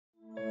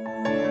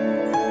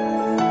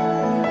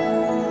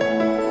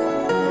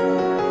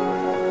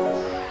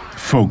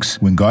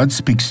Folks, when God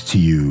speaks to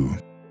you,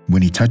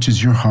 when He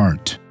touches your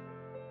heart,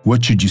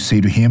 what should you say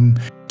to Him?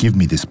 Give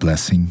me this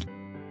blessing.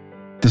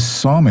 The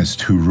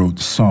psalmist who wrote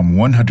Psalm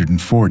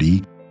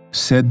 140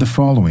 said the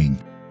following,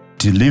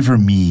 "Deliver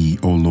me,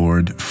 O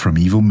Lord, from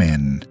evil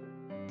men."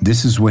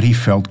 This is what he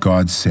felt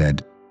God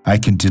said, "I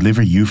can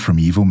deliver you from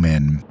evil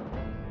men."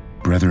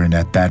 Brethren,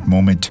 at that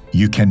moment,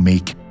 you can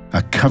make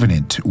a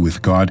covenant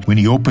with God. When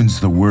He opens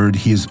the Word,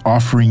 He is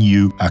offering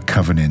you a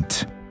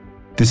covenant.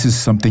 This is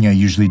something I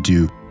usually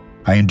do.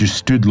 I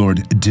understood,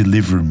 Lord,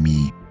 deliver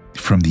me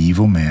from the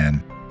evil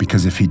man,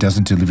 because if He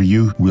doesn't deliver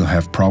you, we'll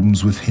have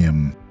problems with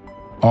Him.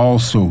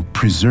 Also,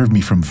 preserve me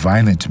from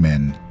violent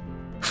men.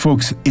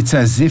 Folks, it's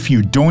as if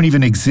you don't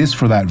even exist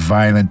for that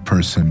violent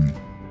person.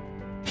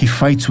 He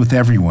fights with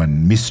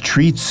everyone,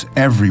 mistreats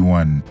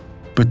everyone,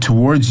 but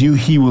towards you,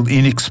 he will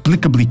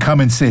inexplicably come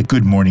and say,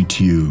 "Good morning"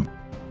 to you.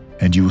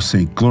 And you will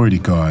say, "Glory to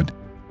God.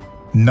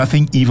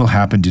 Nothing evil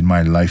happened in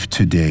my life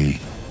today."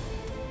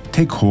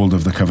 Take hold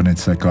of the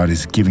covenants that God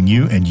is giving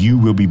you, and you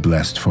will be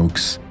blessed,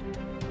 folks.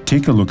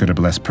 Take a look at a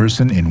blessed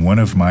person in one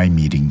of my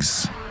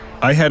meetings.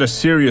 I had a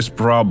serious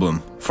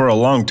problem for a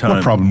long time.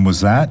 What problem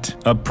was that?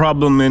 A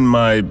problem in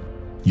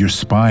your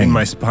spine. In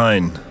my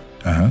spine.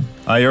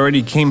 I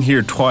already came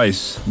here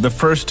twice. The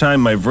first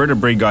time my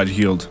vertebrae got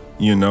healed,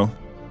 you know.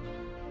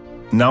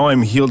 Now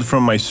I'm healed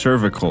from my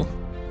cervical.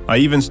 I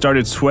even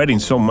started sweating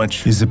so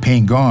much. Is the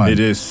pain gone? It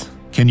is.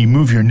 Can you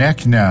move your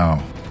neck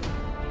now?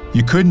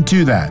 You couldn't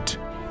do that.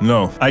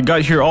 No, I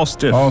got here all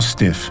stiff. All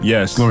stiff.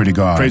 Yes. Glory to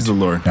God. Praise the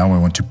Lord. Now I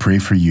want to pray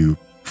for you.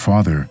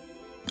 Father,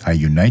 I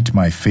unite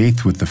my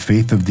faith with the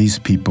faith of these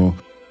people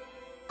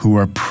who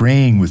are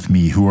praying with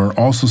me, who are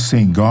also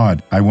saying,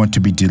 "God, I want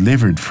to be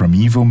delivered from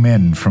evil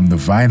men, from the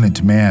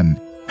violent man."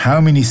 How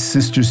many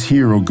sisters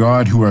here, oh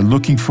God, who are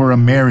looking for a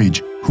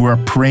marriage, who are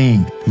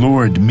praying,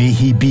 "Lord, may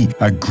he be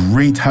a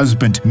great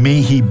husband.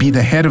 May he be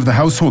the head of the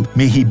household.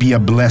 May he be a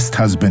blessed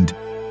husband."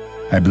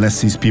 I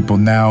bless these people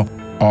now,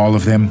 all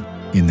of them,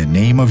 in the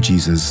name of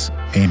Jesus.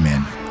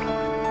 Amen.